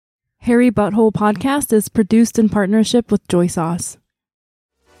Hairy Butthole Podcast is produced in partnership with Joy Sauce.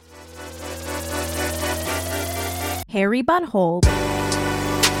 Hairy Butthole.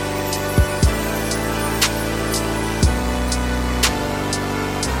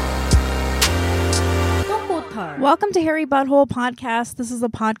 Welcome to Hairy Butthole Podcast. This is a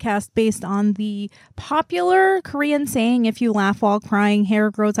podcast based on the popular Korean saying, if you laugh while crying,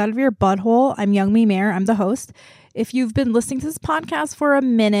 hair grows out of your butthole. I'm Youngmi. I'm the host. If you've been listening to this podcast for a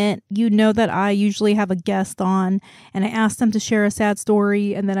minute, you know that I usually have a guest on and I ask them to share a sad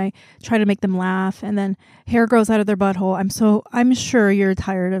story and then I try to make them laugh and then hair grows out of their butthole. I'm sure you're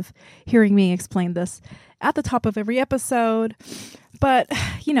tired of hearing me explain this at the top of every episode. But,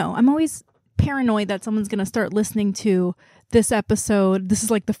 you know, I'm always paranoid that someone's going to start listening to this episode. This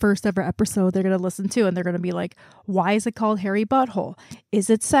is like the first ever episode they're going to listen to and they're going to be like, why is it called Hairy Butthole? Is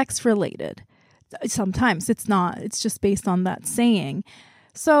it sex related? Sometimes it's not. It's just based on that saying.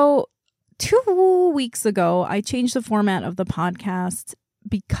 So 2 weeks ago, I changed the format of the podcast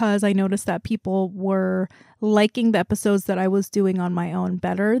because I noticed that people were liking the episodes that I was doing on my own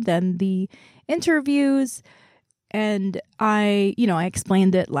better than the interviews. And I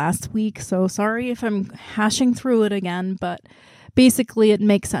explained it last week. So sorry if I'm hashing through it again, but basically it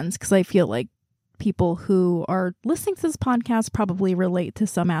makes sense because I feel like people who are listening to this podcast probably relate to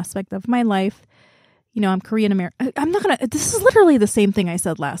some aspect of my life. You know, I'm Korean American. This is literally the same thing I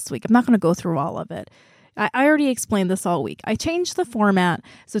said last week. I'm not going to go through all of it. I already explained this all week. I changed the format.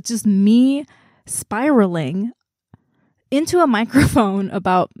 So it's just me spiraling into a microphone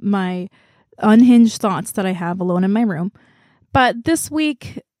about my unhinged thoughts that I have alone in my room. But last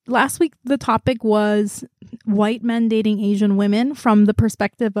week, the topic was white men dating Asian women from the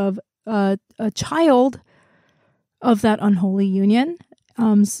perspective of a child of that unholy union.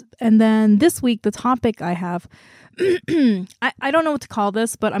 And then this week, the topic I have, I don't know what to call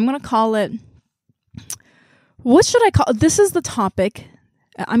this, but I'm going to call it, what should I call it? This is the topic.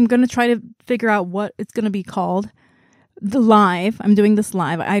 I'm going to try to figure out what it's going to be called. I'm doing this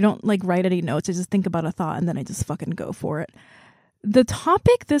live. I don't write any notes. I just think about a thought and then I just fucking go for it. The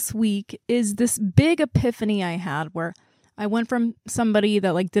topic this week is this big epiphany I had where I went from somebody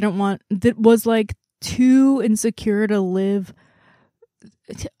that was too insecure to live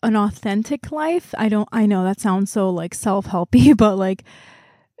an authentic life. I know that sounds so self-helpy, but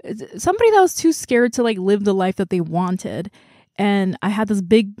somebody that was too scared to live the life that they wanted. And I had this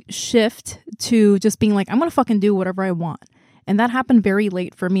big shift to just being I'm going to fucking do whatever I want. And that happened very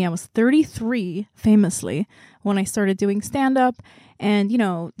late for me. I was 33, famously, when I started doing stand-up and,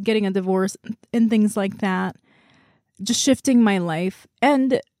 getting a divorce and things like that. Just shifting my life.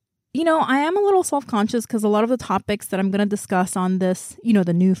 And, I am a little self-conscious because a lot of the topics that I'm going to discuss on this,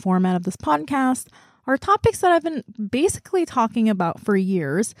 the new format of this podcast are topics that I've been basically talking about for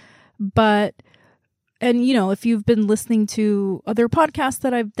years. And if you've been listening to other podcasts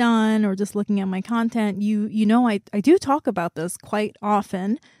that I've done or just looking at my content, you know I do talk about this quite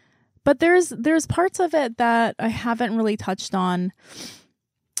often. But there's parts of it that I haven't really touched on,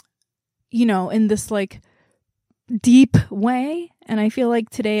 in this deep way. And I feel like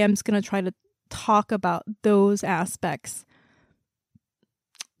today I'm just going to try to talk about those aspects.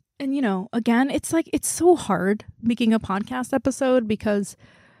 And, again, it's so hard making a podcast episode because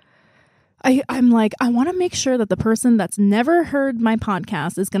I'm I want to make sure that the person that's never heard my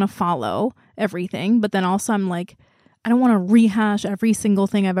podcast is going to follow everything. But then also I'm I don't want to rehash every single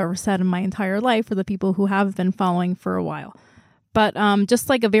thing I've ever said in my entire life for the people who have been following for a while. But just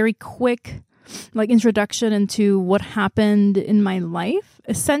a very quick introduction into what happened in my life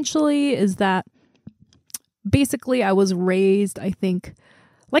essentially is that basically I was raised, I think,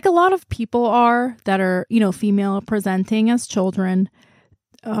 like a lot of people are that are, female presenting as children,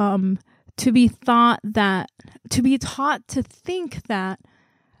 to be taught to think that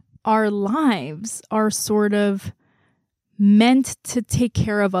our lives are sort of meant to take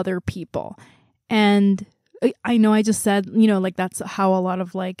care of other people. And I know I just said, that's how a lot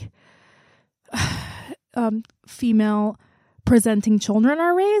of female presenting children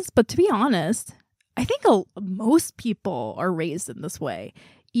are raised. But to be honest, I think most people are raised in this way.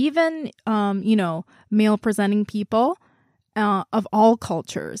 Even, male presenting people of all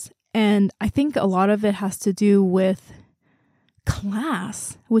cultures. And I think a lot of it has to do with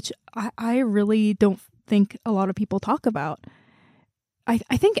class, which I really don't think a lot of people talk about. I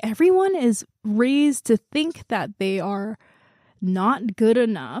think everyone is raised to think that they are not good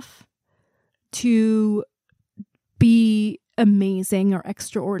enough to be amazing or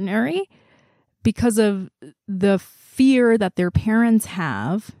extraordinary because of the fear that their parents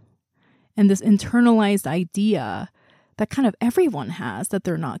have and this internalized idea that kind of everyone has, that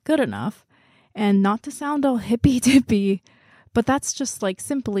they're not good enough. And not to sound all hippy dippy, but that's just like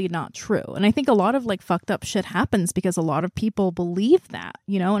simply not true. And I think a lot of like fucked up shit happens because a lot of people believe that,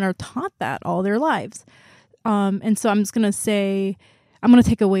 you know, and are taught that all their lives. And so I'm just going to say, I'm going to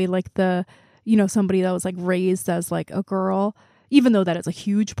take away like the, you know, somebody that was like raised as like a girl, even though that is a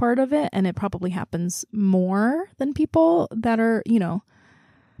huge part of it. And it probably happens more than people that are, you know,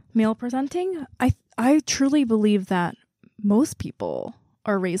 male presenting. I truly believe that most people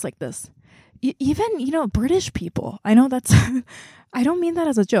are raised like this. Even, you know, British people. I know that's, I don't mean that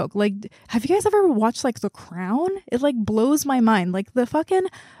as a joke. Like, have you guys ever watched like The Crown? It like blows my mind. Like the fucking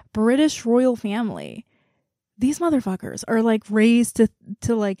British royal family. These motherfuckers are like raised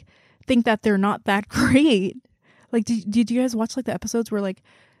to like think that they're not that great. Like, did you guys watch like the episodes where like,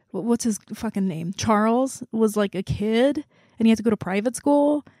 what's his fucking name? Charles was like a kid and he had to go to private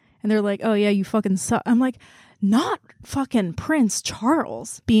school and they're like, oh yeah, you fucking suck. I'm like, not fucking Prince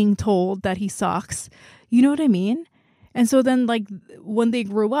Charles being told that he sucks. You know what I mean? And so then like when they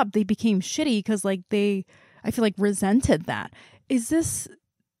grew up, they became shitty because like I feel like resented that. Is this,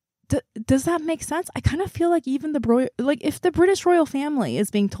 does that make sense? I kind of feel like even like if the British royal family is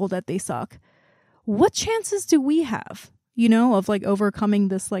being told that they suck, what chances do we have, you know, of like overcoming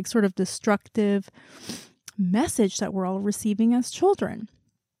this like sort of destructive message that we're all receiving as children?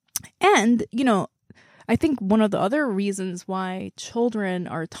 And, you know, I think one of the other reasons why children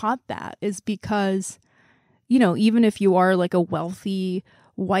are taught that is because, you know, even if you are like a wealthy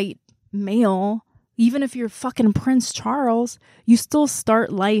white male, even if you're fucking Prince Charles, you still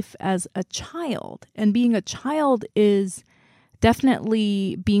start life as a child. And being a child is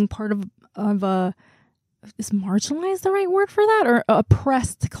definitely being part of a, is marginalized the right word for that? Or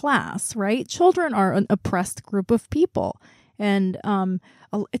oppressed class, right? Children are an oppressed group of people. And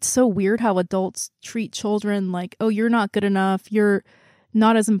it's so weird how adults treat children like, oh, you're not good enough. You're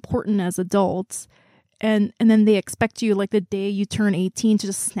not as important as adults. And then they expect you like the day you turn 18 to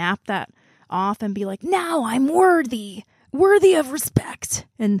just snap that off and be like, now I'm worthy of respect.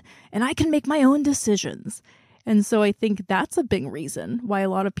 And I can make my own decisions. And so I think that's a big reason why a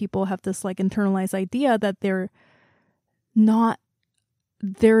lot of people have this like internalized idea that they're not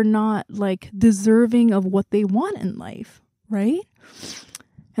like deserving of what they want in life. Right?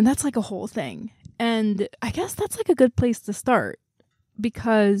 And that's like a whole thing. And I guess that's like a good place to start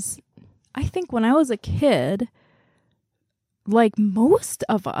because I think when I was a kid, like most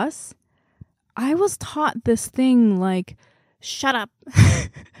of us, I was taught this thing like, shut up.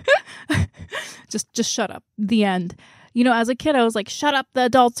 just shut up. The end. You know, as a kid, I was like, shut up. The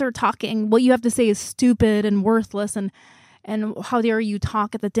adults are talking. What you have to say is stupid and worthless. And how dare you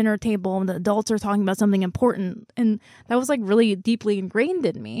talk at the dinner table when the adults are talking about something important. And that was like really deeply ingrained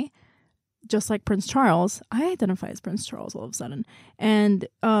in me, just like Prince Charles. I identify as Prince Charles all of a sudden. And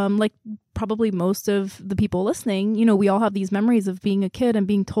like probably most of the people listening, you know, we all have these memories of being a kid and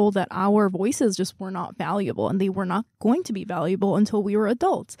being told that our voices just were not valuable and they were not going to be valuable until we were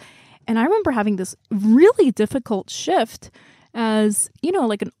adults. And I remember having this really difficult shift as, you know,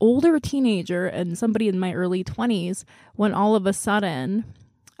 like an older teenager and somebody in my early 20s, when all of a sudden,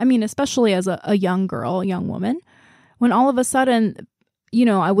 I mean, especially as a young girl, a young woman, when all of a sudden, you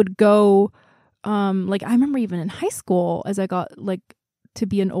know, I would go, like, I remember even in high school, as I got like to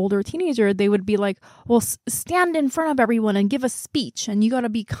be an older teenager, they would be like, well, stand in front of everyone and give a speech and you got to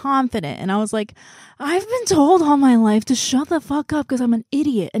be confident. And I was like, I've been told all my life to shut the fuck up because I'm an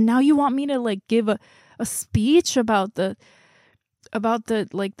idiot. And now you want me to like give a speech about the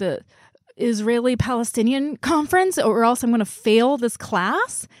Israeli-Palestinian conference, or else I'm going to fail this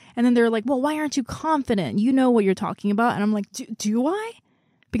class. And then they're like, well, why aren't you confident? You know what you're talking about. And I'm like, do I?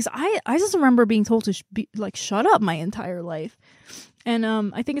 Because I just remember being told to shut up my entire life. And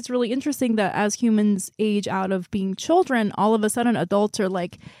I think it's really interesting that as humans age out of being children, all of a sudden adults are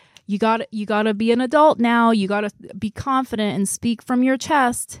like, you gotta be an adult now. You gotta be confident and speak from your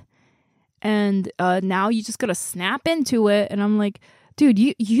chest. And now you just gotta snap into it. And I'm like, dude,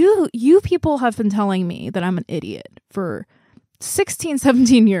 you people have been telling me that I'm an idiot for 16,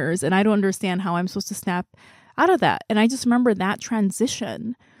 17 years. And I don't understand how I'm supposed to snap out of that. And I just remember that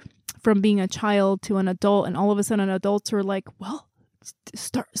transition from being a child to an adult. And all of a sudden adults were like, well,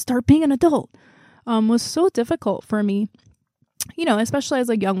 start being an adult, was so difficult for me, you know, especially as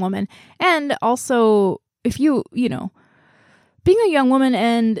a young woman. And also if you know, being a young woman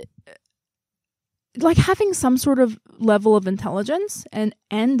and like having some sort of level of intelligence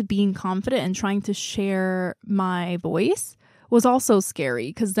and being confident and trying to share my voice was also scary,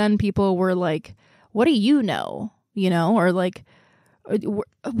 because then people were like, what do you know? You know, or like,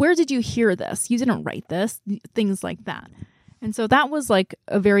 Where did you hear this? You didn't write this, things like that. And so that was like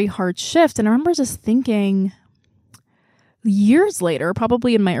a very hard shift. And I remember just thinking years later,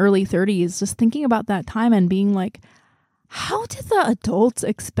 probably in my early 30s, just thinking about that time and being like, how did the adults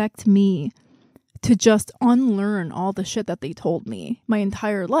expect me to just unlearn all the shit that they told me my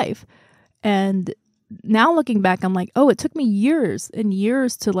entire life? And now looking back, I'm like, oh, it took me years and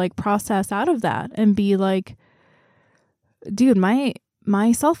years to like process out of that and be like, dude, my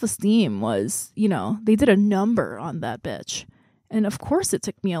self-esteem was, they did a number on that bitch. And of course it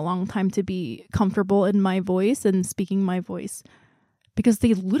took me a long time to be comfortable in my voice and speaking my voice, because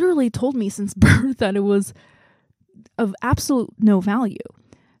they literally told me since birth that it was of absolute no value.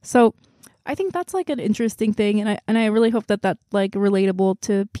 So I think that's like an interesting thing. And I really hope that that's like relatable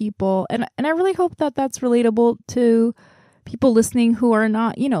to people. And I really hope that that's relatable to people listening who are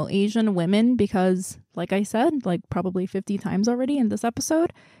not, Asian women, because like I said, like probably 50 times already in this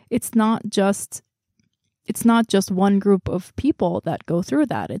episode, it's not just one group of people that go through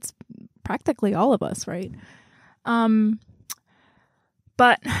that. It's practically all of us, right?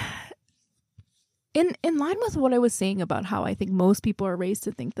 But in line with what I was saying about how I think most people are raised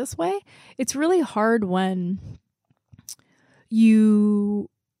to think this way, it's really hard when you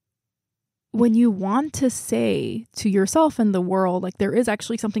want to say to yourself and the world, like, there is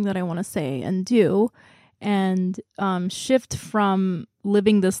actually something that I want to say and do, and shift from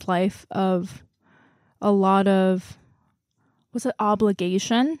living this life of a lot of,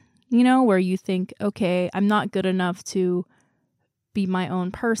 obligation, where you think, okay, I'm not good enough to be my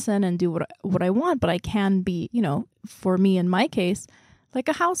own person and do what I want, but I can be, for me in my case, like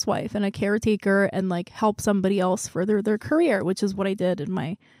a housewife and a caretaker and like help somebody else further their career, which is what I did in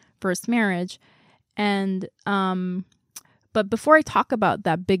my first marriage. And but before I talk about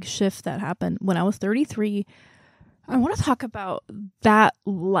that big shift that happened when I was 33, I want to talk about that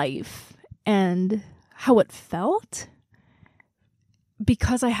life and how it felt,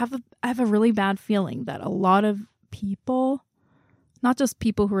 because I have a really bad feeling that a lot of people, not just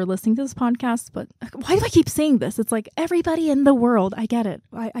people who are listening to this podcast, but why do I keep saying this? It's like everybody in the world. I get it.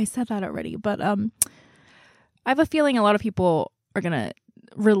 I said that already, but I have a feeling a lot of people are gonna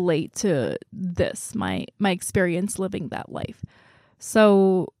relate to this, my experience living that life.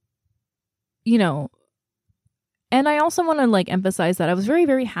 So, and I also want to like emphasize that I was very,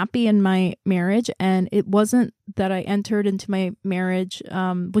 very happy in my marriage, and it wasn't that I entered into my marriage,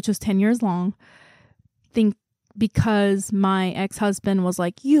 which was 10 years long, because my ex-husband was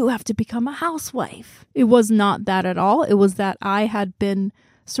like, you have to become a housewife. It was not that at all. It was that I had been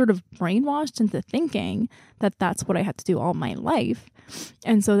sort of brainwashed into thinking that that's what I had to do all my life.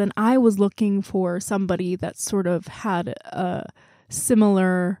 And so then I was looking for somebody that sort of had a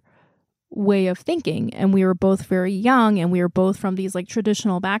similar way of thinking, and we were both very young, and we were both from these like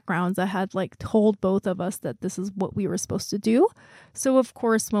traditional backgrounds that had like told both of us that this is what we were supposed to do. So of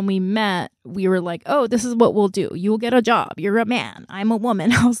course when we met, we were like, oh, this is what we'll do. You'll get a job, you're a man, I'm a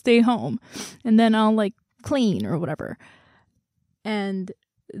woman, I'll stay home, and then I'll like clean or whatever. And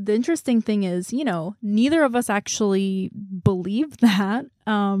the interesting thing is, neither of us actually believed that.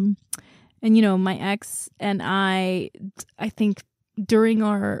 And my ex and I think during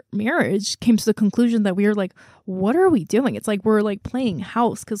our marriage came to the conclusion that we were like, what are we doing? It's like we're like playing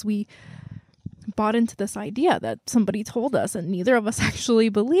house, because we bought into this idea that somebody told us, and neither of us actually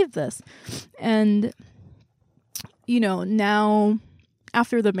believed this. And now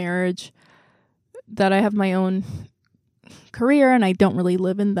after the marriage, that I have my own career and I don't really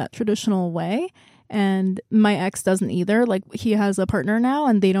live in that traditional way, and my ex doesn't either. Like, he has a partner now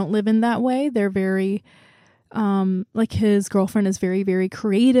and they don't live in that way. They're very like, his girlfriend is very, very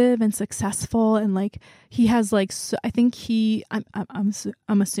creative and successful, and like he has like, so I think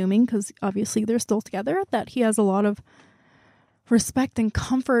I'm assuming, because obviously they're still together, that he has a lot of respect and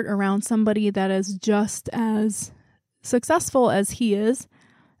comfort around somebody that is just as successful as he is.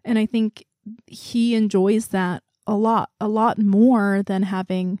 And I think he enjoys that a lot more than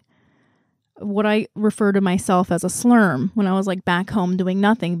having what I refer to myself as a slurm when I was like back home doing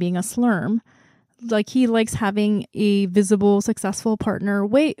nothing, being a slurm. Like, he likes having a visible, successful partner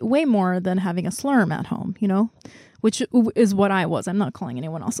way more than having a slurm at home, which is what I was. I'm not calling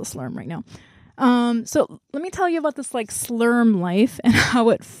anyone else a slurm right now. So let me tell you about this like slurm life and how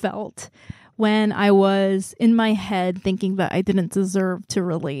it felt when I was in my head thinking that I didn't deserve to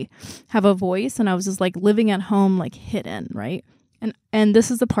really have a voice, and I was just like living at home, like hidden, right? And this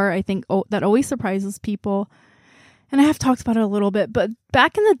is the part I think that always surprises people. and I have talked about it a little bit, but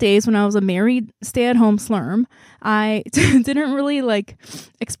back in the days when I was a married stay-at-home slurm, I didn't really like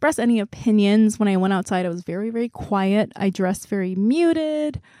express any opinions when I went outside. I was very, very quiet. I dressed very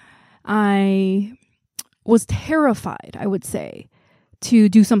muted. I was terrified, I would say, to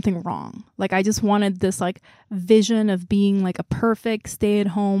do something wrong. Like I just wanted this like vision of being like a perfect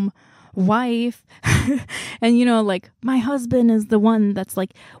stay-at-home wife. And like my husband is the one that's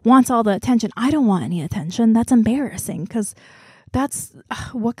like wants all the attention. I don't want any attention. That's embarrassing, because that's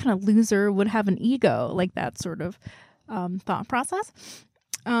what kind of loser would have an ego, like that sort of thought process.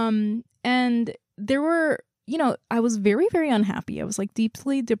 And there were, I was very, very unhappy. I was like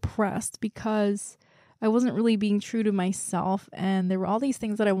deeply depressed because I wasn't really being true to myself, and there were all these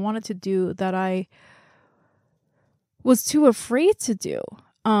things that I wanted to do that I was too afraid to do.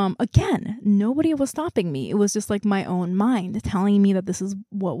 Again, nobody was stopping me. It was just like my own mind telling me that this is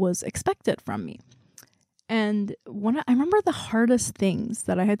what was expected from me. And I remember the hardest things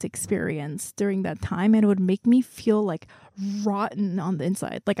that I had to experience during that time, and it would make me feel like rotten on the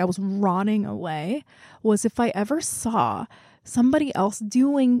inside, like I was rotting away, was if I ever saw somebody else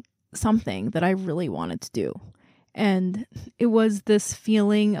doing something that I really wanted to do. And it was this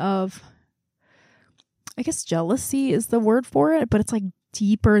feeling of, I guess jealousy is the word for it, but it's like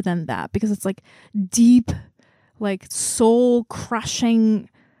deeper than that, because it's like deep, like soul crushing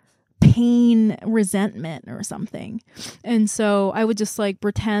pain, resentment or something. And so I would just like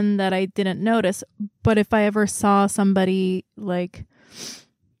pretend that I didn't notice. But if I ever saw somebody like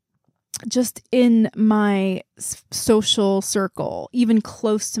just in my social circle, even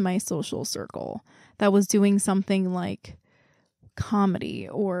close to my social circle, that was doing something like comedy,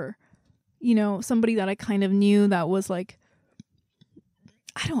 or somebody that I kind of knew that was like,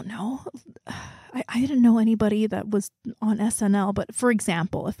 I don't know. I didn't know anybody that was on SNL, but for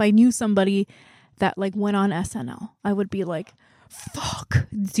example, if I knew somebody that like went on SNL, I would be like, fuck.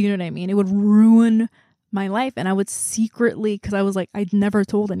 Do you know what I mean? It would ruin my life. And I would secretly, because I was like, I'd never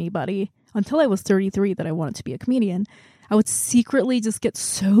told anybody until I was 33 that I wanted to be a comedian. I would secretly just get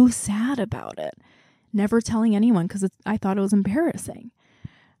so sad about it, never telling anyone, because I thought it was embarrassing.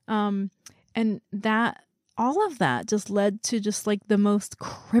 And that, all of that just led to just like the most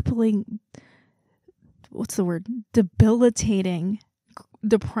crippling, debilitating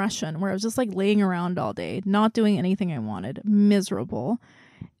depression, where I was just like laying around all day, not doing anything I wanted, miserable.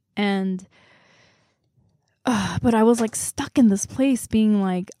 And but I was like stuck in this place being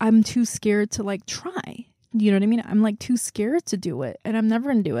like, I'm too scared to like try. You know what I mean? I'm like too scared to do it, and I'm never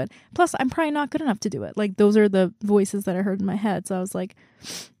gonna do it. Plus, I'm probably not good enough to do it. Like those are the voices that I heard in my head. So I was like,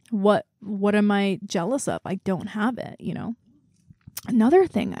 what am I jealous of? I don't have it, Another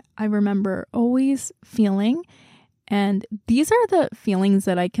thing I remember always feeling, and these are the feelings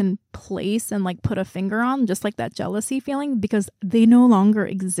that I can place and like put a finger on, just like that jealousy feeling, because they no longer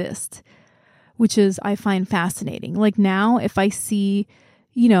exist, which is, I find fascinating. Like now, if I see,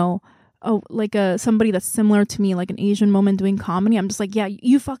 somebody that's similar to me, like an Asian woman doing comedy, I'm just like, yeah,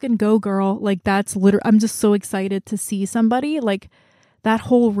 you fucking go, girl. Like that's literally, I'm just so excited to see somebody like that.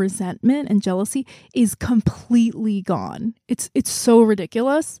 Whole resentment and jealousy is completely gone. It's so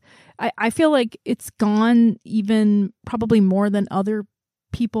ridiculous. I feel like it's gone even probably more than other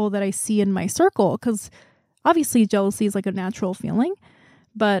people that I see in my circle, because obviously jealousy is like a natural feeling.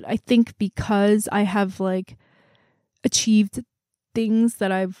 But I think because I have like achieved things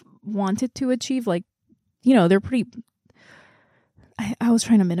that I've wanted to achieve, like, they're pretty, I was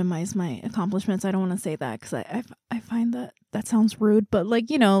trying to minimize my accomplishments. I don't want to say that because I find that sounds rude, but like,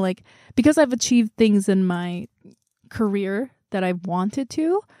 like because I've achieved things in my career that I've wanted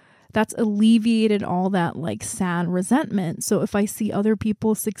to, that's alleviated all that like sad resentment. So if I see other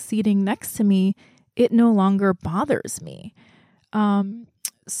people succeeding next to me, it no longer bothers me.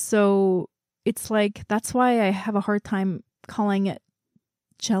 So it's like, that's why I have a hard time calling it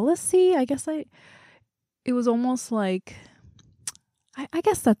jealousy. I guess it was almost like, I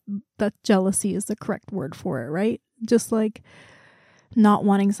guess that jealousy is the correct word for it, right? Just like not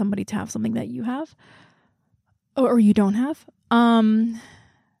wanting somebody to have something that you have or you don't have.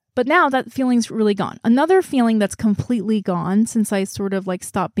 But now that feeling's really gone. Another feeling that's completely gone since I sort of like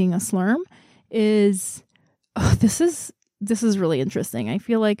stopped being a slurm is, this is really interesting. I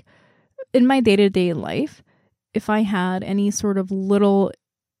feel like in my day-to-day life, if I had any sort of little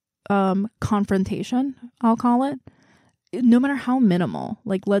confrontation, I'll call it, no matter how minimal,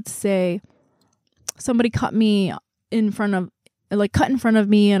 like let's say somebody cut in front of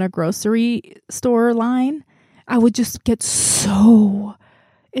me in a grocery store line, I would just get so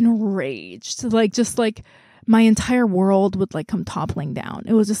enraged. Like, just like my entire world would like come toppling down.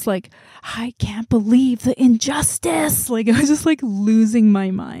 It was just like, I can't believe the injustice. Like I was just like losing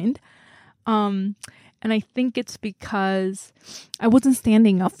my mind. And I think it's because I wasn't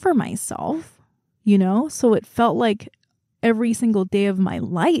standing up for myself, you know? So it felt like every single day of my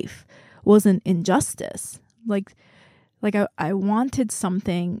life was an injustice. Like I wanted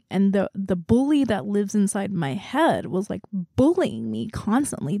something, and the bully that lives inside my head was like bullying me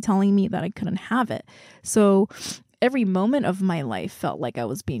constantly, telling me that I couldn't have it. So every moment of my life felt like I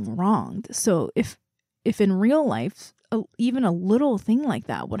was being wronged. So if in real life, even a little thing like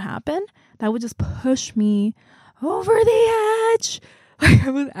that would happen, that would just push me over the edge. Like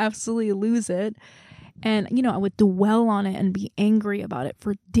I would absolutely lose it. And, you know, I would dwell on it and be angry about it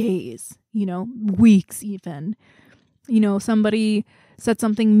for days, you know, weeks even. You know, somebody said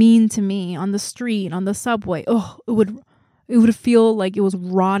something mean to me on the street, on the subway. Oh, it would feel like it was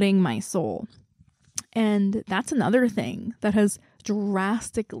rotting my soul. And that's another thing that has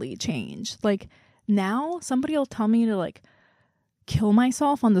drastically changed. Like now somebody will tell me to like kill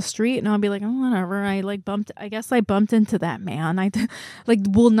myself on the street and I'll be like, oh, whatever. I guess I bumped into that man. Like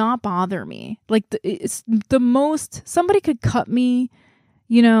will not bother me. Like it's the most, somebody could cut me,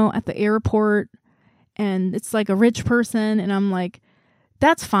 you know, at the airport, and it's like a rich person, and I'm like,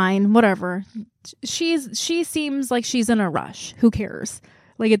 that's fine, whatever. She seems like she's in a rush. Who cares?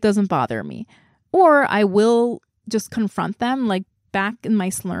 Like it doesn't bother me. Or I will just confront them. Like back in my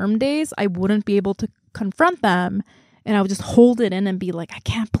slurm days, I wouldn't be able to confront them, and I would just hold it in and be like, I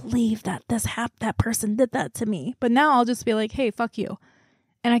can't believe that that person did that to me. But now I'll just be like, hey, fuck you.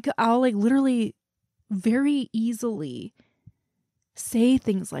 And I'll like literally very easily say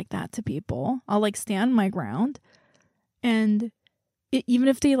things like that to people. I'll like stand my ground, and even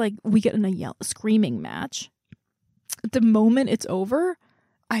if they like, we get in a screaming match, the moment it's over,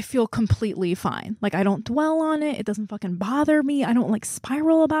 I feel completely fine. Like I don't dwell on it. It doesn't fucking bother me. I don't like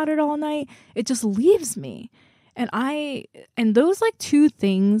spiral about it all night. It just leaves me. And those like two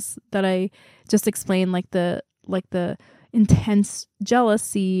things that I just explained, like the intense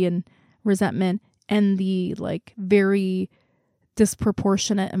jealousy and resentment, and the like very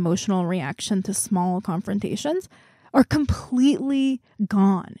disproportionate emotional reaction to small confrontations, are completely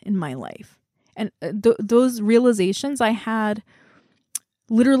gone in my life. And those realizations I had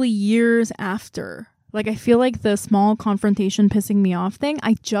literally years after. Like I feel like the small confrontation pissing me off thing,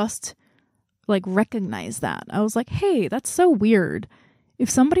 I just like recognized that. I was like, hey, that's so weird. If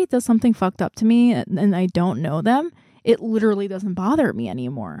somebody does something fucked up to me and I don't know them, it literally doesn't bother me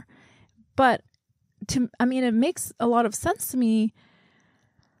anymore. But it makes a lot of sense to me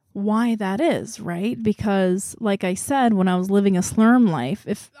why that is, right? Because like I said, when I was living a slurm life,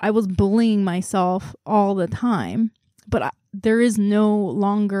 if I was bullying myself all the time, but there is no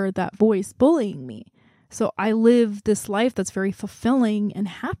longer that voice bullying me. So I live this life that's very fulfilling and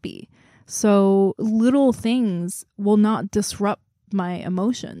happy. So little things will not disrupt my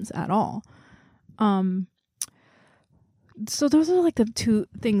emotions at all. So those are like the two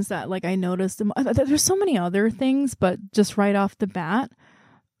things that like I noticed. There's so many other things, but just right off the bat.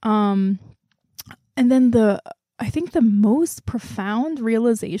 And then I think the most profound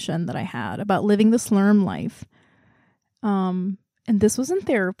realization that I had about living the slurm life, and this was in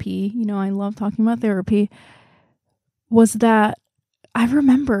therapy, you know, I love talking about therapy, was that I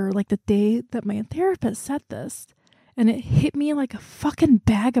remember like the day that my therapist said this, and it hit me like a fucking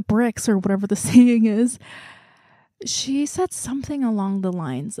bag of bricks, or whatever the saying is. She said something along the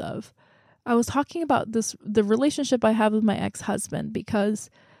lines of, I was talking about the relationship I have with my ex-husband, because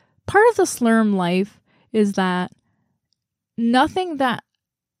part of the slurm life is that nothing that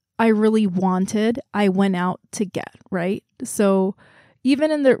I really wanted, I went out to get, right? So even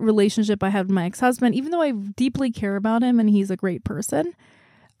in the relationship I have with my ex-husband, even though I deeply care about him and he's a great person,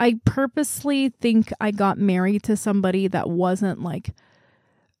 I purposely think I got married to somebody that wasn't like,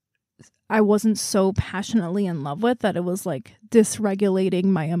 I wasn't so passionately in love with, that it was like dysregulating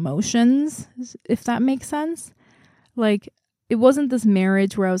my emotions, if that makes sense. Like it wasn't this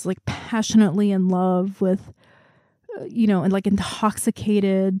marriage where I was like passionately in love with, you know, and like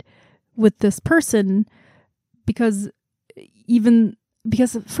intoxicated with this person, because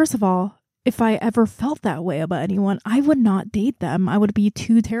first of all, if I ever felt that way about anyone, I would not date them. I would be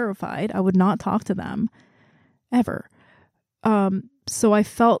too terrified. I would not talk to them ever. So I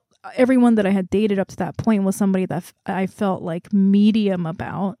felt everyone that I had dated up to that point was somebody that I felt like medium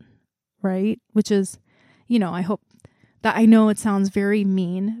about, right? Which is, you know, I hope that, I know it sounds very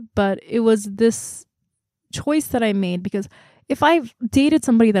mean, but it was this choice that I made, because if I've dated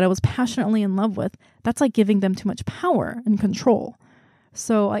somebody that I was passionately in love with, that's like giving them too much power and control.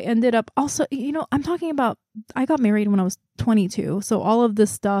 So I ended up also, I got married when I was 22. So all of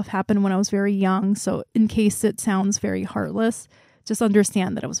this stuff happened when I was very young. So in case it sounds very heartless, just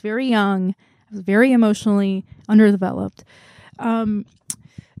understand that I was very young. I was very emotionally underdeveloped. And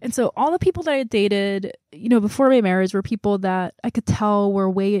so all the people that I dated, before my marriage were people that I could tell were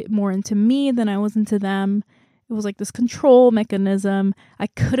way more into me than I was into them. It was like this control mechanism. I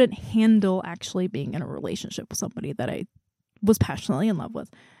couldn't handle actually being in a relationship with somebody that I was passionately in love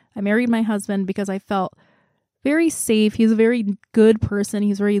with. I married my husband because I felt very safe. He's a very good person.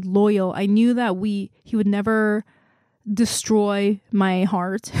 He's very loyal. I knew that he would never destroy my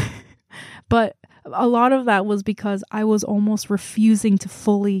heart. But a lot of that was because I was almost refusing to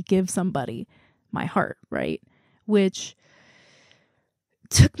fully give somebody my heart, right? Which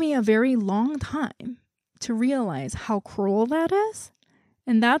took me a very long time to realize how cruel that is.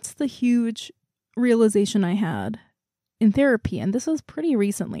 And that's the huge realization I had in therapy. And this was pretty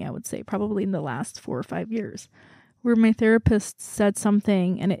recently, I would say, probably in the last 4 or 5 years, where my therapist said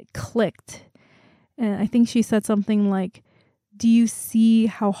something and it clicked. And I think she said something like, do you see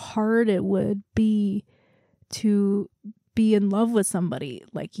how hard it would be to be in love with somebody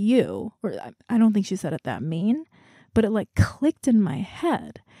like you? Or I don't think she said it that mean, but it like clicked in my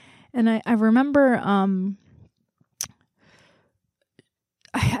head. And I remember,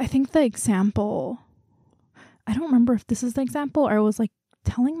 I think the example, I don't remember if this is the example or I was like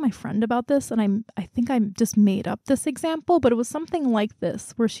telling my friend about this and I think I just made up this example, but it was something like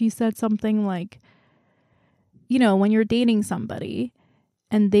this where she said something like, when you're dating somebody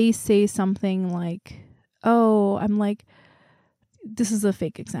and they say something like, oh, I'm like, this is a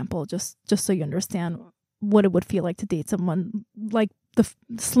fake example, just so you understand what it would feel like to date someone like the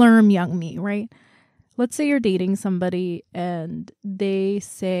slurm Youngmi, right? Let's say you're dating somebody and they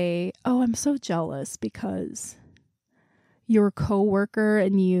say, oh, I'm so jealous because you're a coworker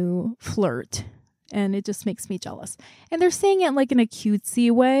and you flirt and it just makes me jealous. And they're saying it like in a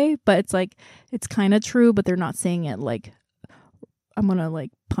cutesy way, but it's like, it's kind of true, but they're not saying it like, I'm going to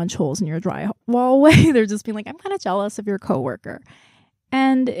like punch holes in your drywall way. They're just being like, I'm kind of jealous of your coworker.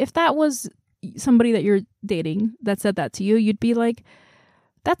 And if that was somebody that you're dating that said that to you, you'd be like,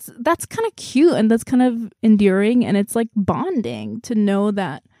 that's kind of cute and that's kind of endearing. And it's like bonding to know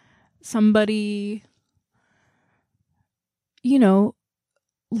that somebody,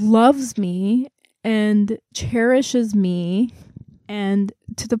 loves me and cherishes me, and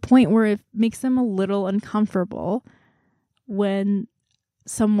to the point where it makes them a little uncomfortable when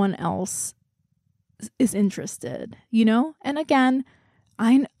someone else is interested, And again,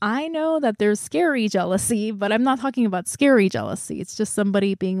 I know that there's scary jealousy, but I'm not talking about scary jealousy. It's just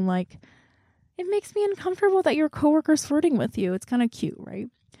somebody being like, it makes me uncomfortable that your coworker's flirting with you. It's kind of cute, right?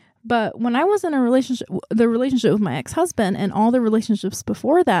 But when I was in a relationship, the relationship with my ex-husband and all the relationships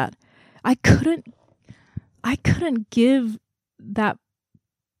before that, I couldn't give that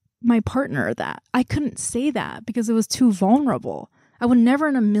my partner that. I couldn't say that because it was too vulnerable. I would never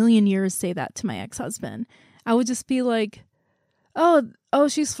in a million years say that to my ex-husband. I would just be like, oh,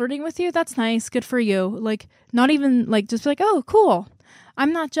 she's flirting with you? That's nice. Good for you. Like, not even like, just be like, oh, cool.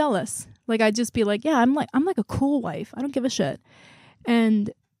 I'm not jealous. Like, I'd just be like, yeah, I'm like a cool wife. I don't give a shit.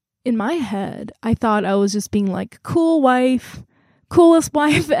 And in my head, I thought I was just being like, cool wife, coolest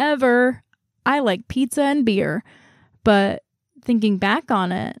wife ever. I like pizza and beer. But thinking back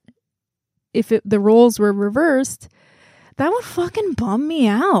on it, if the roles were reversed, that would fucking bum me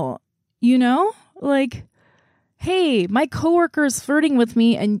out. Like, hey, my coworker's flirting with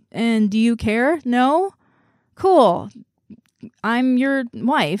me and do you care? No? Cool. I'm your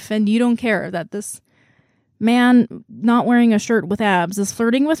wife and you don't care that this man not wearing a shirt with abs is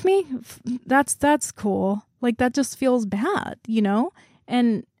flirting with me? That's cool. Like, that just feels bad,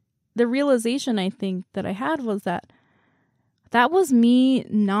 And the realization I think that I had was that was me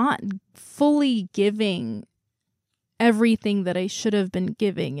not fully giving everything that I should have been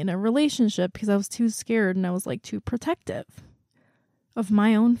giving in a relationship because I was too scared and I was like too protective of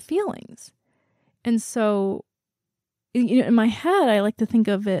my own feelings. And so in my head, I like to think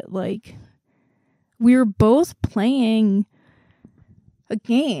of it like we're both playing a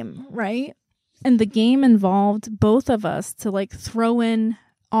game, right? And the game involved both of us to like throw in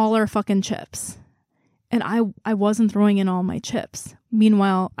all our fucking chips. And I wasn't throwing in all my chips.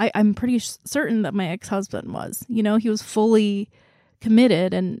 Meanwhile, I'm pretty certain that my ex-husband was. He was fully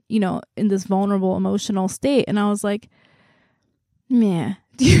committed and, in this vulnerable emotional state. And I was like, meh.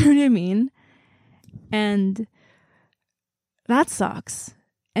 Do you know what I mean? And that sucks.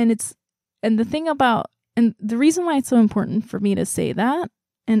 And the thing about, and the reason why it's so important for me to say that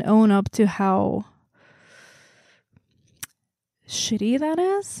and own up to how shitty that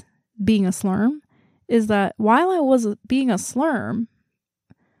is, being a slurm, is that while I was being a slurm,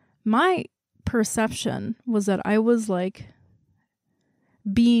 my perception was that I was like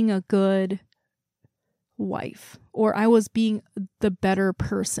being a good wife, or I was being the better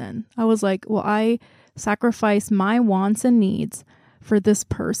person. I was like, well, I sacrifice my wants and needs for this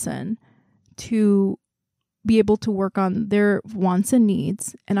person to be able to work on their wants and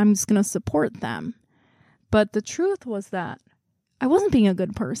needs, and I'm just going to support them. But the truth was that I wasn't being a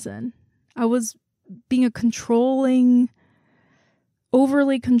good person. I was being a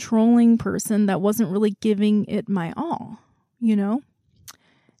overly controlling person that wasn't really giving it my all, you know?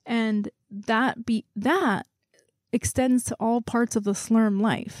 And that extends to all parts of the slurm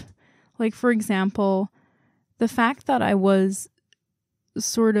life. Like, for example, the fact that I was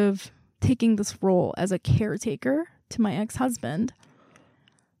sort of taking this role as a caretaker to my ex-husband,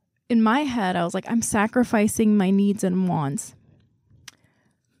 in my head, I was like, I'm sacrificing my needs and wants.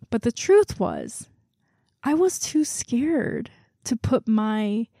 But the truth was, I was too scared to put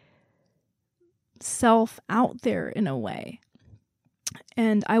my self out there in a way.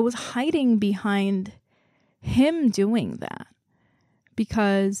 And I was hiding behind him doing that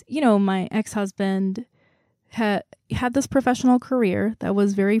because, you know, my ex-husband had this professional career that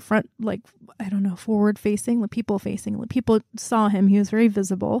was very forward facing, people facing. People saw him. He was very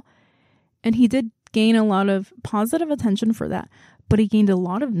visible, and he did gain a lot of positive attention for that, but he gained a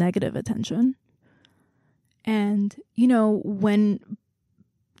lot of negative attention. And, you know, when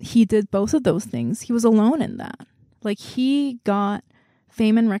he did both of those things, he was alone in that. Like, he got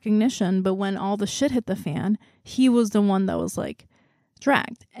fame and recognition, but when all the shit hit the fan, he was the one that was like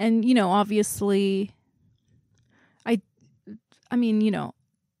dragged. And, you know, obviously, I mean, you know,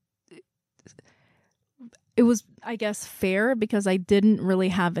 it was, I guess, fair because I didn't really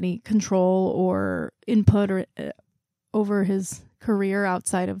have any control or input or over his career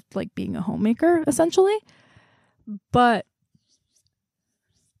outside of like being a homemaker, essentially. But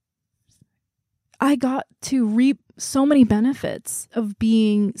I got to reap so many benefits of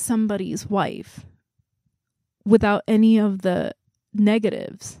being somebody's wife without any of the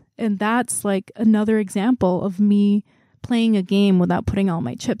negatives. And that's like another example of me playing a game without putting all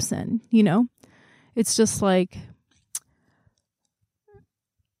my chips in, you know? It's just like,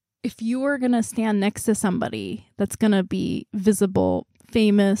 if you are going to stand next to somebody that's going to be visible,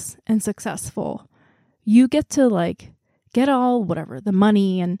 famous, and successful, you get to like get all whatever, the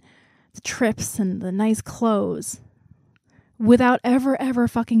money and the trips and the nice clothes without ever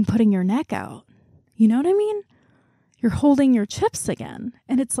fucking putting your neck out. You know what I mean? You're holding your chips again.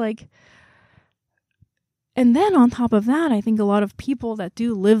 And it's like, and then on top of that, I think a lot of people that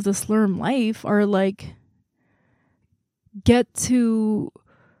do live the slurm life are like, get to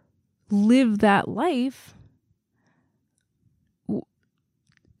live that life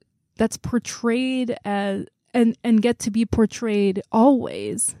that's portrayed as, and get to be portrayed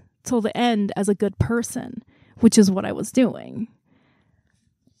always till the end as a good person, which is what I was doing.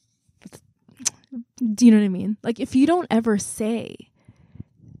 Do you know what I mean? Like, if you don't ever say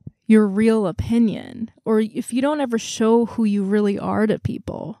your real opinion, or if you don't ever show who you really are to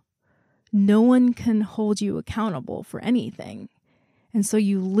people, no one can hold you accountable for anything. And so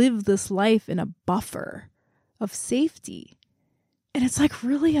you live this life in a buffer of safety. And it's like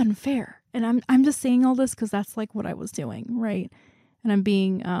really unfair. And I'm just saying all this because that's like what I was doing, right? And I'm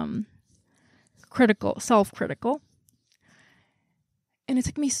being self-critical. And it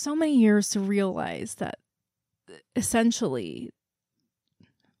took me so many years to realize that essentially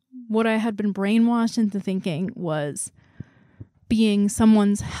what I had been brainwashed into thinking was being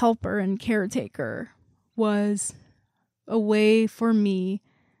someone's helper and caretaker was a way for me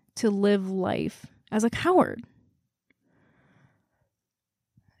to live life as a coward.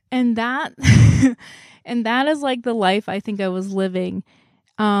 And that and that is like the life I think I was living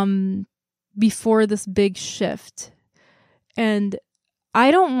before this big shift. And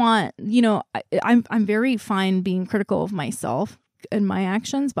I don't want, you know, I'm very fine being critical of myself and my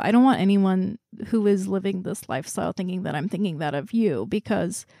actions, but I don't want anyone who is living this lifestyle thinking that I'm thinking that of you,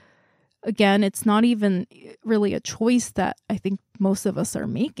 because again, it's not even really a choice that I think most of us are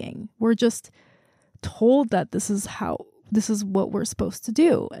making. We're just told that this is what we're supposed to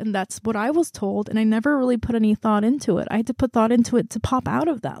do. And that's what I was told. And I never really put any thought into it. I had to put thought into it to pop out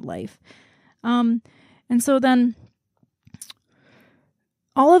of that life. And so then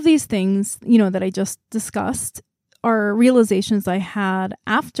all of these things, you know, that I just discussed are realizations I had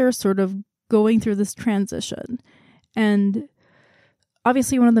after sort of going through this transition. And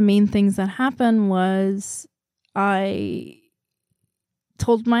obviously one of the main things that happened was I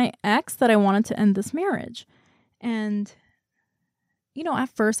told my ex that I wanted to end this marriage. And at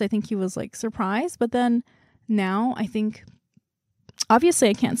first I think he was like surprised, but then now I think, obviously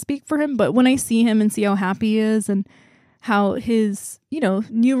I can't speak for him, but when I see him and see how happy he is and how his,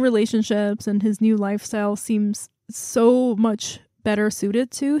 new relationships and his new lifestyle seems so much better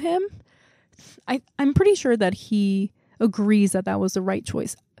suited to him, I'm pretty sure that he agrees that was the right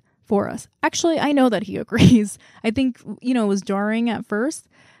choice for us. Actually, I know that he agrees. I think, it was jarring at first,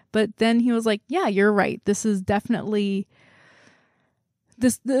 but then he was like, yeah, you're right. This is definitely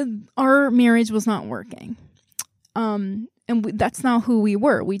our marriage was not working. That's not who we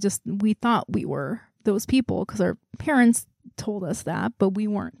were. We thought we were those people because our parents told us that, but we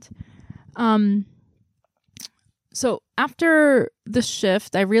weren't. So after the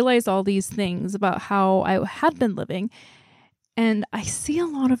shift, I realized all these things about how I had been living, and I see a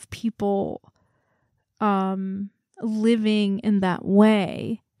lot of people living in that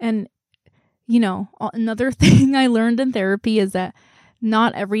way. And, another thing I learned in therapy is that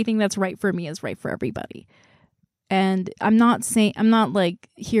not everything that's right for me is right for everybody. And I'm not like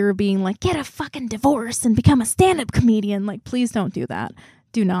here being like, get a fucking divorce and become a stand-up comedian. Like, please don't do that.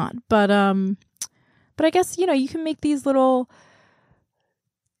 Do not. But I guess, you can make these little,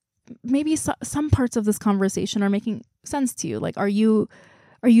 maybe some parts of this conversation are making sense to you. Like, are you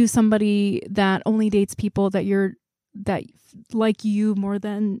somebody that only dates people that like you more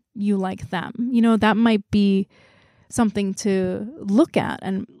than you like them? That might be something to look at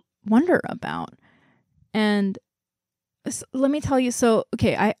and wonder about. And let me tell you, so,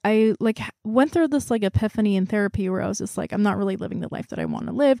 okay, I like went through this like epiphany in therapy where I was just like, I'm not really living the life that I want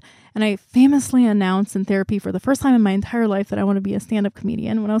to live. And I famously announced in therapy for the first time in my entire life that I want to be a stand-up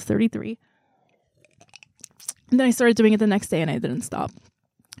comedian when I was 33. And then I started doing it the next day and I didn't stop.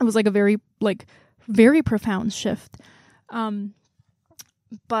 It was like a very profound shift.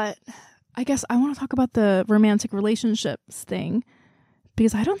 But I guess I want to talk about the romantic relationships thing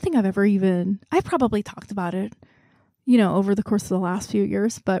because I don't think I probably talked about it, over the course of the last few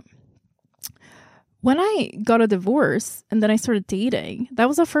years. But when I got a divorce and then I started dating, that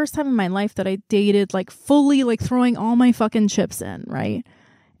was the first time in my life that I dated like fully, like throwing all my fucking chips in, right?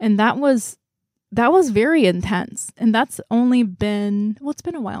 And that was very intense. And that's only been, it's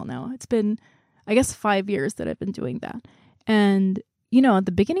been a while now. It's been, I guess, 5 years that I've been doing that. And, at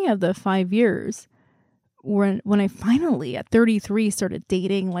the beginning of the 5 years, when I finally at 33 started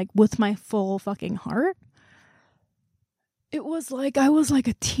dating like with my full fucking heart, it was like I was like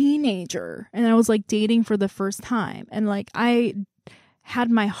a teenager and I was like dating for the first time. And like I had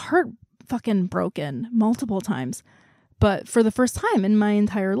my heart fucking broken multiple times, but for the first time in my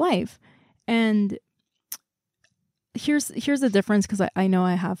entire life. And here's the difference, because I know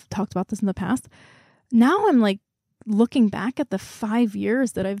I have talked about this in the past. Now I'm like looking back at the 5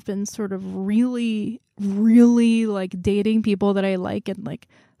 years that I've been sort of really, really like dating people that I like and like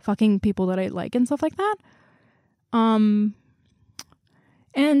fucking people that I like and stuff like that.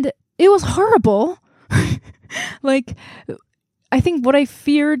 And it was horrible. Like, I think what I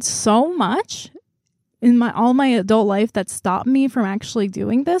feared so much in all my adult life that stopped me from actually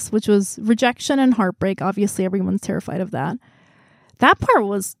doing this, which was rejection and heartbreak. Obviously, everyone's terrified of that. That part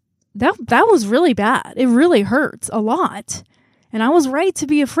was, that was really bad. It really hurts a lot. And I was right to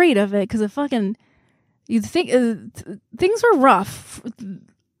be afraid of it because you think things were rough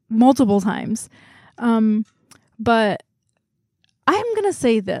multiple times. But I'm going to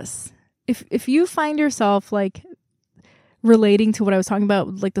say this. If you find yourself like relating to what I was talking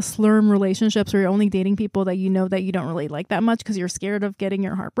about, like the slurm relationships where you're only dating people that that you don't really like that much because you're scared of getting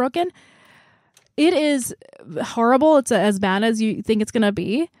your heart broken, it is horrible. It's as bad as you think it's going to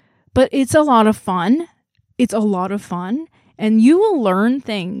be, but it's a lot of fun. It's a lot of fun. And you will learn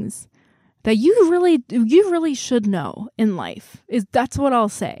things that you really should know in life. That's what I'll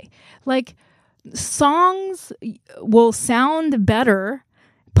say. Like, songs will sound better.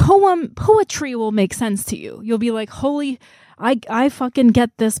 Poetry will make sense to you. You'll be like, holy, I fucking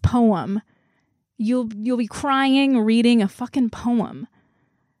get this poem. You'll be crying reading a fucking poem.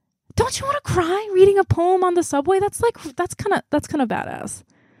 Don't you want to cry reading a poem on the subway? That's kind of badass.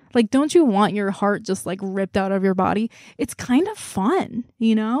 Like, don't you want your heart just like ripped out of your body? It's kind of fun,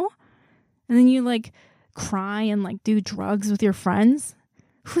 And then you like cry and like do drugs with your friends.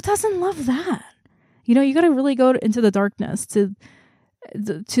 Who doesn't love that? You got to really go into the darkness to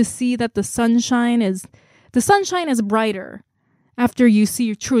see that the sunshine is brighter after you see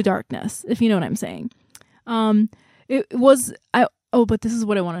your true darkness, if you know what I'm saying. But this is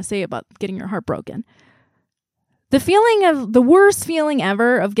what I want to say about getting your heart broken. The worst feeling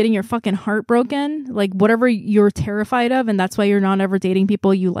ever of getting your fucking heart broken, like whatever you're terrified of, and that's why you're not ever dating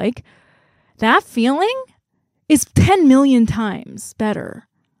people you like, that feeling is 10 million times better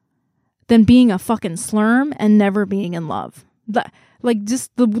than being a fucking slurm and never being in love. Like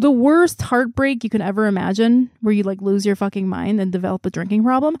just the worst heartbreak you can ever imagine, where you like lose your fucking mind and develop a drinking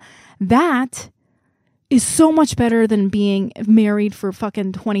problem. That is so much better than being married for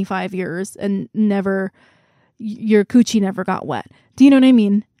fucking 25 years and your coochie never got wet. Do you know what I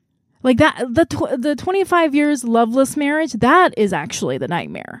mean? Like that, the 25 years loveless marriage, that is actually the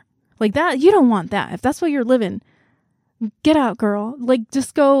nightmare. Like that, you don't want that. If that's what you're living, get out, girl. Like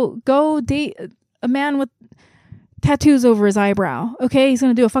just go date a man with tattoos over his eyebrow. Okay, he's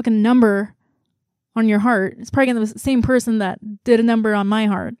gonna do a fucking number on your heart. It's probably gonna be the same person that did a number on my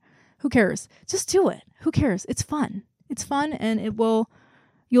heart. Who cares? Just do it. Who cares? It's fun. It's fun, and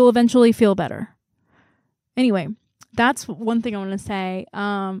you'll eventually feel better. Anyway, that's one thing I want to say.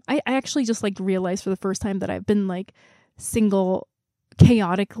 I actually just like realized for the first time that I've been like single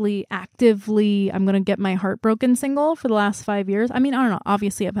chaotically, actively, I'm going to get my heart broken single for the last 5 years. I mean, I don't know.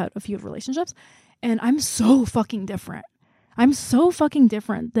 Obviously, I've had a few relationships and I'm so fucking different. I'm so fucking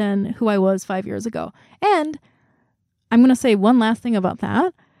different than who I was 5 years ago. And I'm going to say one last thing about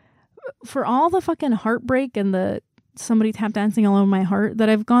that. For all the fucking heartbreak and the somebody tap dancing all over my heart that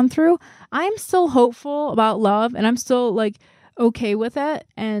I've gone through, I'm still hopeful about love and I'm still like okay with it.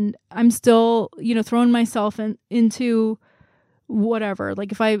 And I'm still, throwing myself into whatever.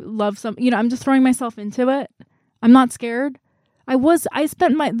 Like if I love I'm just throwing myself into it. I'm not scared. I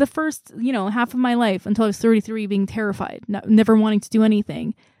spent the first, half of my life until I was 33 being terrified, never wanting to do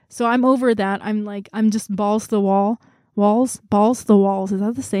anything. So I'm over that. I'm just balls to the wall. Balls to the walls. Is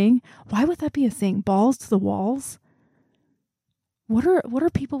that the saying? Why would that be a saying? Balls to the walls? What are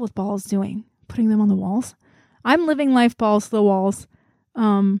people with balls doing? Putting them on the walls? I'm living life balls to the walls.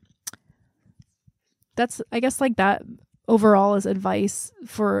 That's, I guess, like that overall is advice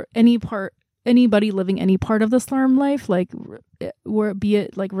for anybody living any part of the slurm life, like where be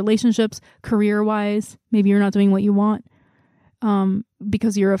it like relationships, career wise, maybe you're not doing what you want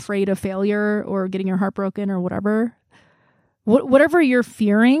because you're afraid of failure or getting your heart broken or whatever. Whatever you're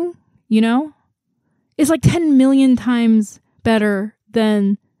fearing, is like 10 million times better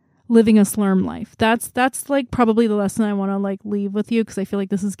than living a slurm life. That's like probably the lesson I want to like leave with you, because I feel like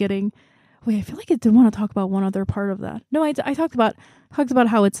this is getting. Wait, I feel like I did want to talk about one other part of that. No, I talked about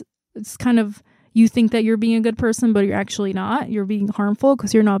how it's kind of, you think that you're being a good person, but you're actually not. You're being harmful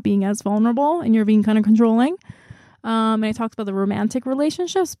because you're not being as vulnerable and you're being kind of controlling. And I talked about the romantic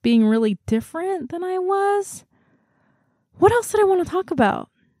relationships being really different than I was. What else did I want to talk about?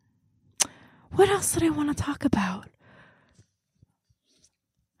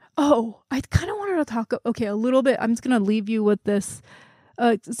 Oh, I kind of wanted to talk, a little bit. I'm just going to leave you with this.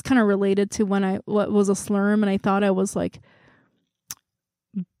 It's kind of related to what was a slurm, and I thought I was like,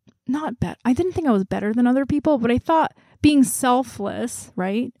 not bad. I didn't think I was better than other people, but I thought being selfless,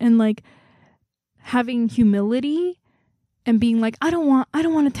 right? And like having humility and being like, I don't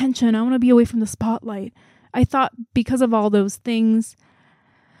want attention. I want to be away from the spotlight. I thought because of all those things,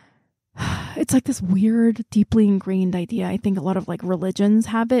 it's like this weird, deeply ingrained idea. I think a lot of like religions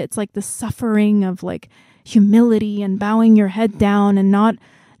have it. It's like the suffering of like humility and bowing your head down and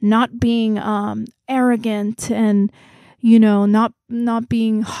not being arrogant and not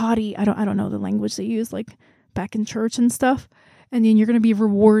being haughty. I don't know the language they use like back in church and stuff. And then you're going to be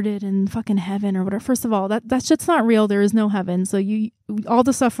rewarded in fucking heaven or whatever. First of all, that shit's not real. There is no heaven. So all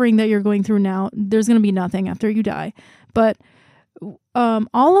the suffering that you're going through now, there's going to be nothing after you die. But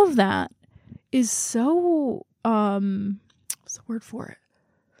all of that is so what's the word for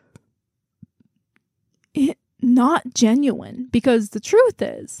it? Not genuine, because the truth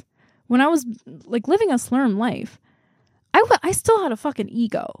is, when I was like living a slurm life, I still had a fucking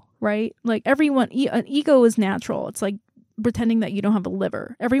ego, right? Like everyone, an ego is natural. It's like pretending that you don't have a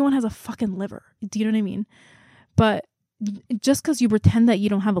liver. Everyone has a fucking liver. Do you know what I mean? But just because you pretend that you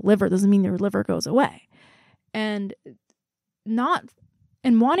don't have a liver doesn't mean your liver goes away. And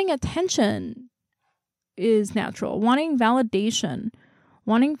wanting attention is natural. Wanting validation,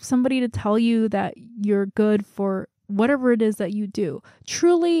 wanting somebody to tell you that you're good for whatever it is that you do.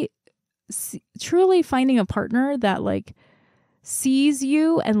 Truly finding a partner that like sees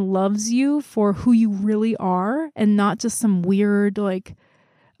you and loves you for who you really are and not just some weird like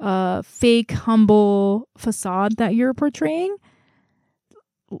fake humble facade that you're portraying.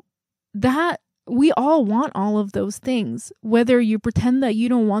 That we all want all of those things, whether you pretend that you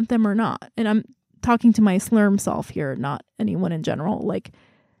don't want them or not. And I'm talking to my slurm self here, not anyone in general. Like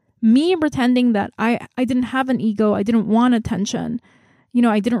me pretending that I didn't have an ego, I didn't want attention.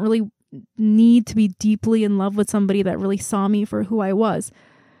 I didn't really need to be deeply in love with somebody that really saw me for who I was.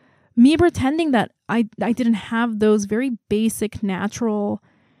 me pretending that I didn't have those very basic natural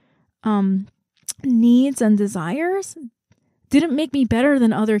needs and desires didn't make me better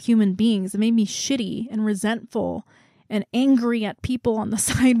than other human beings. It made me shitty and resentful and angry at people on the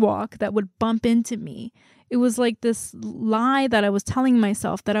sidewalk that would bump into me. It was like this lie that I was telling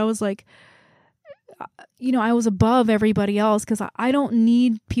myself, that I was like, I was above everybody else because I don't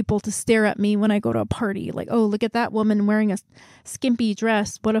need people to stare at me when I go to a party. Like, oh, look at that woman wearing a skimpy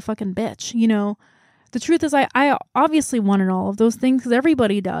dress. What a fucking bitch. The truth is I obviously wanted all of those things because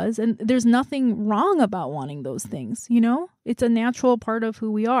everybody does. And there's nothing wrong about wanting those things. It's a natural part of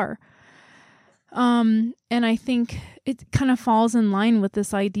who we are. And I think it kind of falls in line with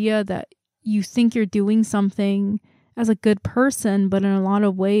this idea that you think you're doing something as a good person, but in a lot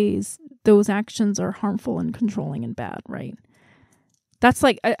of ways, those actions are harmful and controlling and bad, right? That's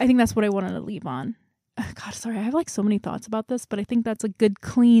like, I think that's what I wanted to leave on. God, sorry, I have like so many thoughts about this, but I think that's a good,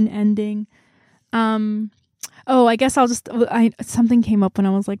 clean ending. I guess something came up when I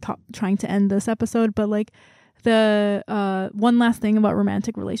was like trying to end this episode, but like the one last thing about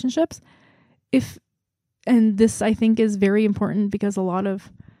romantic relationships. And this I think is very important because a lot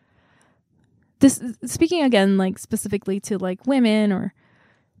of this, speaking again, like specifically to like women or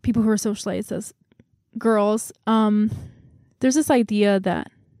people who are socialized as girls, there's this idea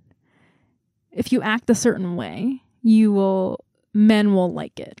that if you act a certain way, men will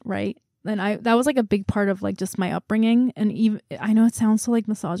like it, right? And that was like a big part of like just my upbringing. And even, I know it sounds so like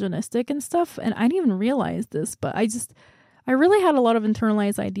misogynistic and stuff, and I didn't even realize this, but I really had a lot of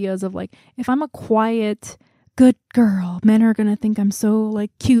internalized ideas of like, if I'm a quiet, good girl, men are going to think I'm so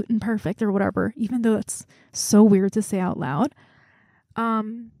like cute and perfect or whatever, even though it's so weird to say out loud.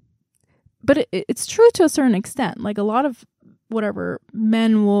 But it's true to a certain extent. Like a lot of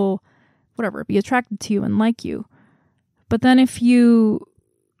men will be attracted to you and like you. But then that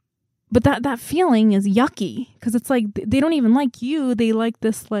feeling is yucky because it's like they don't even like you. They like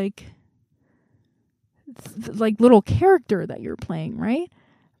this like little character that you're playing, right?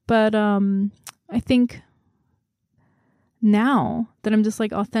 But I think now that I'm just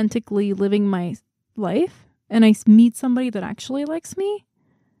like authentically living my life and I meet somebody that actually likes me,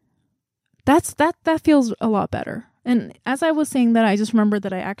 that feels a lot better. And as I was saying that, I just remembered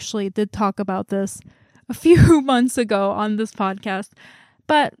that I actually did talk about this a few months ago on this podcast,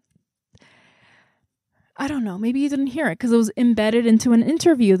 but I don't know, maybe you didn't hear it because it was embedded into an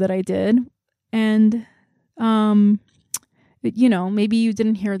interview that I did. And, maybe you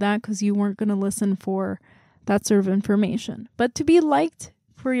didn't hear that because you weren't going to listen for that sort of information. But to be liked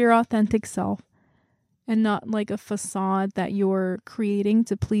for your authentic self and not like a facade that you're creating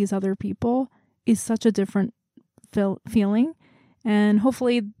to please other people is such a different feeling. And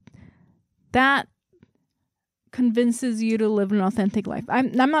hopefully that convinces you to live an authentic life.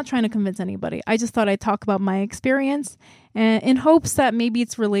 I'm not trying to convince anybody. I just thought I'd talk about my experience and in hopes that maybe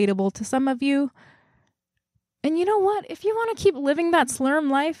it's relatable to some of you. And you know what? If you want to keep living that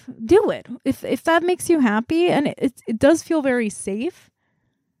slurm life, do it. If that makes you happy, and it does feel very safe.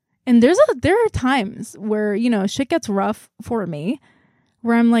 And there are times where, shit gets rough for me,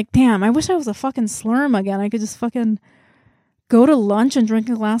 where I'm like, damn, I wish I was a fucking slurm again. I could just fucking go to lunch and drink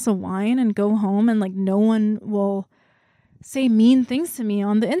a glass of wine and go home and like no one will say mean things to me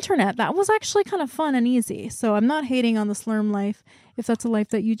on the internet. That was actually kind of fun and easy. So I'm not hating on the slurm life if that's a life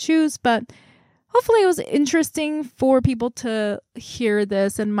that you choose, but hopefully it was interesting for people to hear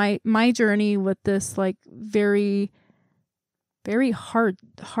this and my journey with this like very, very hard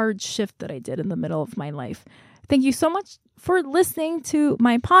shift that I did in the middle of my life. Thank you so much for listening to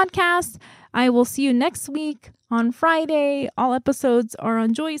my podcast. I will see you next week on Friday. All episodes are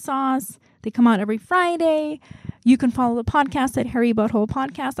on Joy Sauce. They come out every Friday. You can follow the podcast at Harry Butthole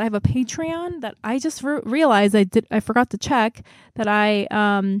Podcast. I have a Patreon that I just realized I forgot to check, that I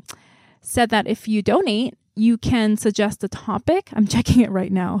said that if you donate, you can suggest a topic. I'm checking it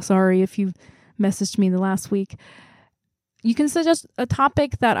right now. Sorry if you messaged me the last week. You can suggest a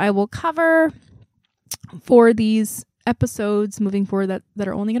topic that I will cover for these episodes moving forward that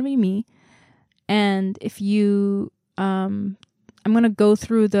are only going to be me. And if you, I'm going to go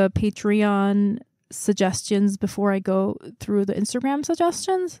through the Patreon suggestions before I go through the Instagram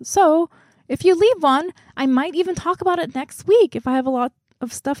suggestions. So if you leave one, I might even talk about it next week if I have a lot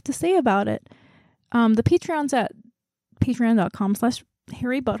of stuff to say about it. The Patreon's at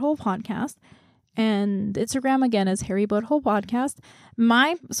patreon.com/Harry Butthole Podcast. And Instagram again is Harry Butthole Podcast.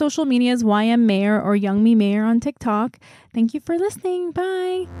 My social media is YM Mayor or Youngmi Mayor on TikTok. Thank you for listening.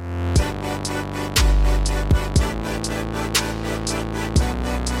 Bye.